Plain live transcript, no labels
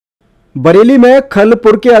बरेली में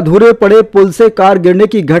खलपुर के अधूरे पड़े पुल से कार गिरने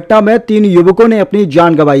की घटना में 3 युवकों ने अपनी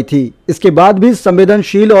जान गंवाई थी। इसके बाद भी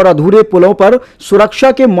संवेदनशील और अधूरे पुलों पर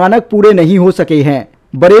सुरक्षा के मानक पूरे नहीं हो सके हैं।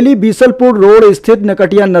 बरेली बीसलपुर रोड स्थित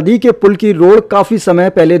नकटिया नदी के पुल की रोड काफी समय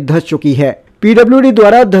पहले धंस चुकी है। पीडब्ल्यूडी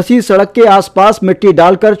द्वारा धंसी सड़क के आसपास मिट्टी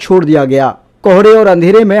डालकर छोड़ दिया गया। कोहरे और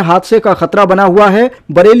अंधेरे में हादसे का खतरा बना हुआ है।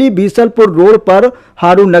 बरेली बीसलपुर रोड पर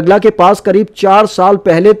हारू नगला के पास करीब 4 साल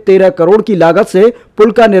पहले 13 करोड़ की लागत से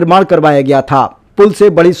पुल का निर्माण करवाया गया था। पुल से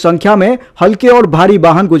बड़ी संख्या में हल्के और भारी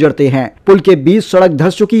वाहन गुजरते हैं। पुल के बीच सड़क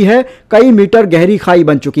धंस चुकी है, कई मीटर गहरी खाई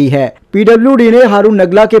बन चुकी है। पीडब्ल्यूडी ने हारू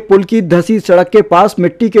नगला के पुल की धंसी सड़क के पास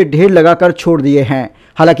मिट्टी के ढेर लगाकर छोड़ दिए हैं।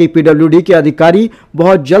 हालांकि पीडब्ल्यूडी के अधिकारी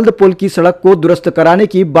बहुत जल्द पुल की सड़क को दुरुस्त कराने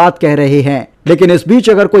की बात कह रहे हैं, लेकिन इस बीच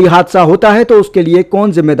अगर कोई हादसा होता है तो उसके लिए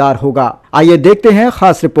कौन जिम्मेदार होगा? आइए देखते हैं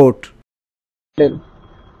खास रिपोर्ट।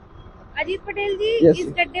 अजीत पटेल जी, इस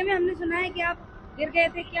गड्ढे में हमने सुना है कि आप गिर गए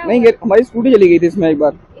थे, क्या? नहीं, हमारी स्कूटी चली गई थी इसमें एक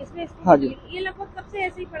बार। इसमें हाँ जी। ये लगभग कब से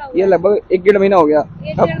ऐसे ही पड़ा हुआ? ये लगभग 1-1.5 महीना हो गया।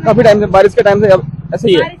 काफी टाइम से, बारिश के टाइम से अब ऐसे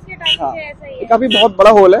ही है। बारिश के टाइम से ऐसा ही है। काफी बहुत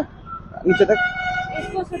बड़ा होल है नीचे तक,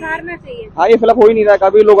 इसको सुधारना चाहिए। हाँ, ये फिलअप हो ही नहीं रहा।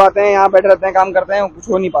 काफी लोग आते हैं यहाँ, बैठे रहते हैं, काम करते हैं, कुछ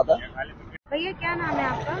हो नहीं पाता। भैया क्या नाम है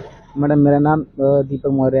आपका? मैडम मेरा नाम दीपक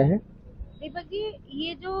मौर्य है। दीपक जी,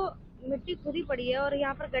 ये जो मिट्टी खुदी पड़ी है और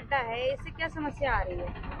यहाँ पर गड्ढा है, इससे क्या समस्या आ रही है?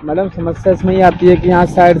 मैडम समस्या इसमें ये आती है कि यहाँ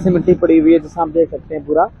साइड से मिट्टी पड़ी हुई है, जैसे आप देख सकते हैं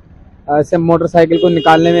पूरा। ऐसे मोटरसाइकिल को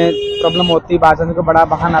निकालने में प्रॉब्लम होती है। बाजार को बड़ा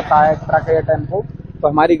वाहन आता है, ट्रक या टेम्पो, तो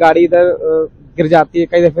हमारी गाड़ी इधर गिर जाती है।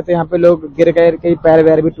 कई दफे तो यहाँ पे लोग गिर गए, कई पैर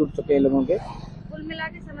वैर भी टूट चुके हैं लोगों के। कुल मिला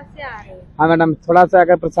के समस्या आ रही है। हाँ मैडम, थोड़ा सा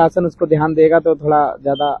अगर प्रशासन उसको ध्यान देगा तो थोड़ा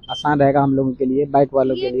ज्यादा आसान रहेगा हम लोगों के लिए, बाइक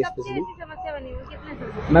वालों के लिए स्पेशली। समस्या बनी हुई कितने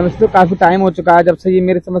समय? मैम इसको काफी टाइम हो चुका है, जब से ये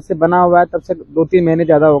मेरी समस्या बना हुआ है तब से 2-3 महीने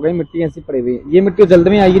ज्यादा हो गए। मिट्टी ऐसी पड़ी हुई है। ये मिट्टी जल्द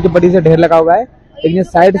में आएगी जो बड़ी से ढेर लगा हुआ है, लेकिन ये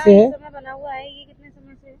साइड से है। बना हुआ है, ये कितने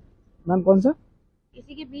समय से? मैम कौन सा?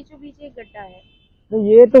 इसी के बीचों बीच एक गड्ढा है। तो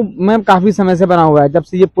ये तो मैम काफी समय से बना हुआ है, जब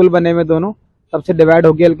से ये पुल बने हुए दोनों तब से डिवाइड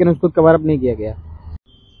हो गया, लेकिन उसको कवर अप नहीं किया गया।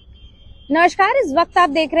 नमस्कार, इस वक्त आप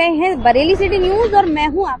देख रहे हैं बरेली सिटी न्यूज और मैं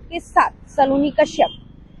हूं आपके साथ सलोनी कश्यप।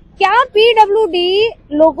 क्या पीडब्ल्यूडी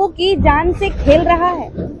लोगों की जान से खेल रहा है?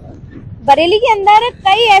 बरेली के अंदर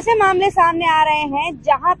कई ऐसे मामले सामने आ रहे हैं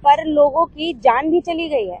जहां पर लोगों की जान भी चली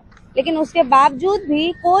गई है, लेकिन उसके बावजूद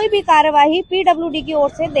भी कोई भी कार्यवाही पीडब्ल्यूडी की ओर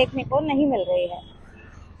से देखने को नहीं मिल रही है।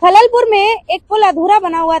 खललपुर में एक पुल अधूरा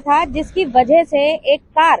बना हुआ था, जिसकी वजह से एक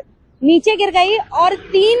कार नीचे गिर गई और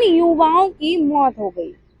 3 युवाओं की मौत हो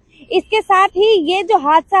गई। इसके साथ ही ये जो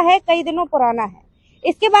हादसा है कई दिनों पुराना है।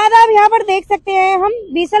 इसके बाद आप यहाँ पर देख सकते हैं, हम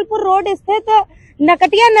बीसलपुर रोड स्थित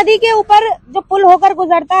नकटिया नदी के ऊपर जो पुल होकर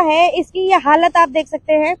गुजरता है, इसकी ये हालत आप देख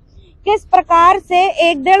सकते हैं किस प्रकार से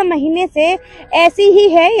 1-1.5 महीने से ऐसी ही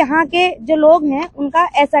है। यहाँ के जो लोग हैं उनका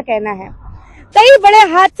ऐसा कहना है। कई बड़े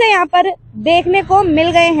हादसे यहाँ पर देखने को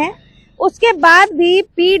मिल गए हैं, उसके बाद भी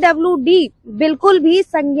पीडब्ल्यूडी बिल्कुल भी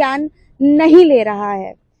संज्ञान नहीं ले रहा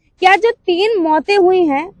है। क्या जो 3 मौतें हुई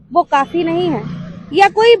हैं वो काफी नहीं है, या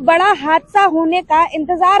कोई बड़ा हादसा होने का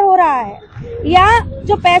इंतजार हो रहा है, या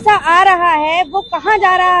जो पैसा आ रहा है वो कहाँ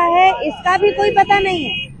जा रहा है इसका भी कोई पता नहीं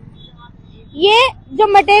है। ये जो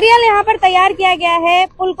मटेरियल यहाँ पर तैयार किया गया है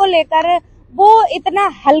पुल को लेकर, वो इतना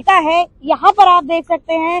हल्का है। यहाँ पर आप देख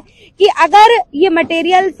सकते हैं कि अगर ये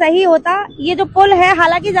मटेरियल सही होता, ये जो पुल है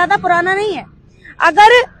हालांकि ज्यादा पुराना नहीं है,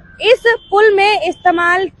 अगर इस पुल में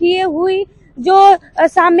इस्तेमाल किए हुई जो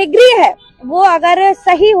सामग्री है वो अगर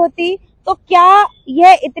सही होती तो क्या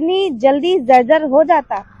यह इतनी जल्दी जर्जर हो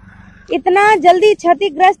जाता, इतना जल्दी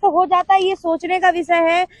क्षतिग्रस्त हो जाता, ये सोचने का विषय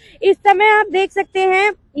है। इस समय आप देख सकते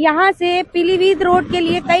हैं यहाँ से पीलीभीत रोड के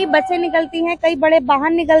लिए कई बसें निकलती हैं, कई बड़े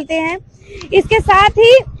वाहन निकलते हैं। इसके साथ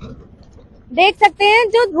ही देख सकते हैं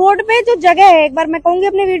जो रोड पे जो जगह है, एक बार मैं कहूंगी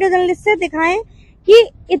अपने वीडियो जर्नलिस्ट से दिखाएं कि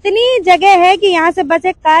इतनी जगह है कि यहाँ से बस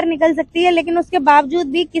एक कार निकल सकती है, लेकिन उसके बावजूद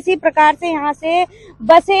भी किसी प्रकार से यहाँ से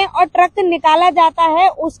बसें और ट्रक निकाला जाता है,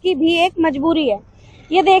 उसकी भी एक मजबूरी है।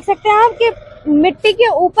 ये देख सकते हैं आप कि मिट्टी के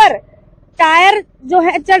ऊपर टायर जो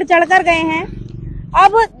है चढ़ कर गए हैं।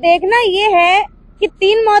 अब देखना ये है कि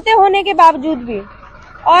 3 मौतें होने के बावजूद भी,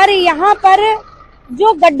 और यहाँ पर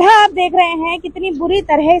जो गड्ढा आप देख रहे हैं कितनी बुरी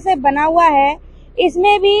तरह से बना हुआ है,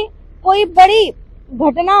 इसमें भी कोई बड़ी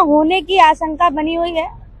घटना होने की आशंका बनी हुई है।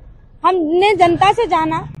 हमने जनता से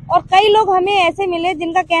जाना और कई लोग हमें ऐसे मिले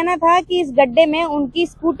जिनका कहना था कि इस गड्ढे में उनकी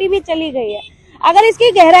स्कूटी भी चली गई है। अगर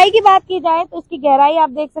इसकी गहराई की बात की जाए तो इसकी गहराई आप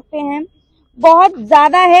देख सकते हैं बहुत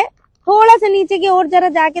ज्यादा है। थोड़ा सा नीचे की ओर जरा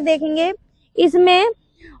जाके देखेंगे इसमें,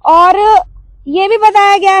 और ये भी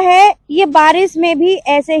बताया गया है ये बारिश में भी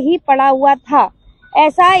ऐसे ही पड़ा हुआ था,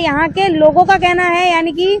 ऐसा यहाँ के लोगों का कहना है।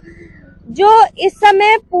 यानी कि जो इस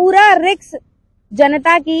समय पूरा रिस्क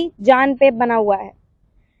जनता की जान पे बना हुआ है।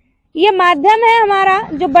 ये माध्यम है हमारा,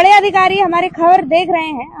 जो बड़े अधिकारी हमारी खबर देख रहे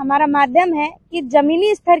हैं, हमारा माध्यम है कि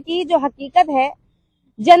जमीनी स्तर की जो हकीकत है,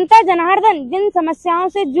 जनता जनार्दन जिन समस्याओं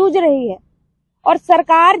से जूझ रही है और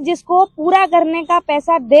सरकार जिसको पूरा करने का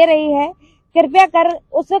पैसा दे रही है, कृपया कर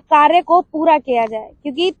उस कार्य को पूरा किया जाए।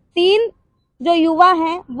 क्योंकि 3 जो युवा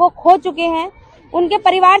हैं वो खो चुके हैं। उनके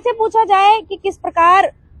परिवार से पूछा जाए कि किस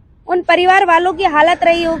प्रकार उन परिवार वालों की हालत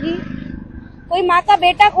रही होगी। कोई माँ का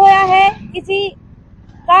बेटा खोया है, किसी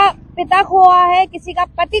का पिता खोया है, किसी का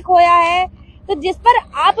पति खोया है, तो जिस पर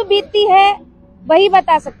आप बीतती है वही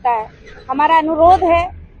बता सकता है। हमारा अनुरोध है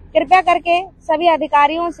कृपया करके सभी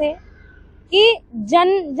अधिकारियों से कि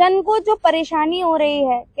जन को जो परेशानी हो रही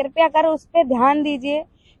है, कृपया कर उस पर ध्यान दीजिए।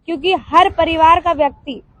 क्योंकि हर परिवार का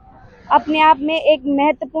व्यक्ति अपने आप में एक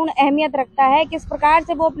महत्वपूर्ण अहमियत रखता है। किस प्रकार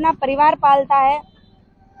से वो अपना परिवार पालता है,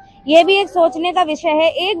 ये भी एक सोचने का विषय है।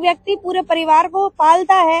 एक व्यक्ति पूरे परिवार को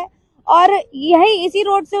पालता है और यही इसी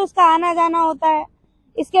रोड से उसका आना जाना होता है।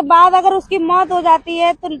 इसके बाद अगर उसकी मौत हो जाती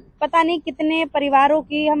है तो पता नहीं कितने परिवारों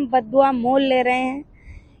की हम बद्दुआ मोल ले रहे हैं।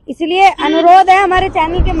 इसलिए अनुरोध है हमारे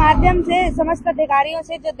चैनल के माध्यम से समस्त अधिकारियों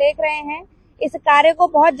से जो देख रहे हैं, इस कार्य को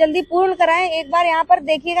बहुत जल्दी पूर्ण कराएं। एक बार यहाँ पर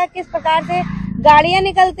देखिएगा किस प्रकार से गाड़ियां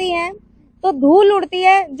निकलती हैं तो धूल उड़ती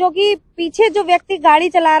है, जो कि पीछे जो व्यक्ति गाड़ी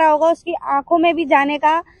चला रहा होगा उसकी आंखों में भी जाने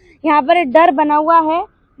का यहाँ पर डर बना हुआ है।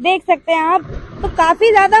 देख सकते हैं आप, तो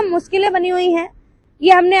काफी ज्यादा मुश्किलें बनी हुई हैं।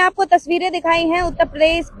 ये हमने आपको तस्वीरें दिखाई हैं उत्तर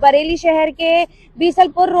प्रदेश बरेली शहर के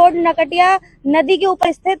बीसलपुर रोड नकटिया नदी के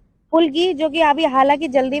ऊपर स्थित पुल की, जो कि अभी हालांकि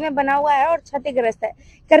जल्दी में बना हुआ है और क्षतिग्रस्त है।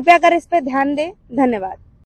 कृपया कर इस पे ध्यान दें। धन्यवाद।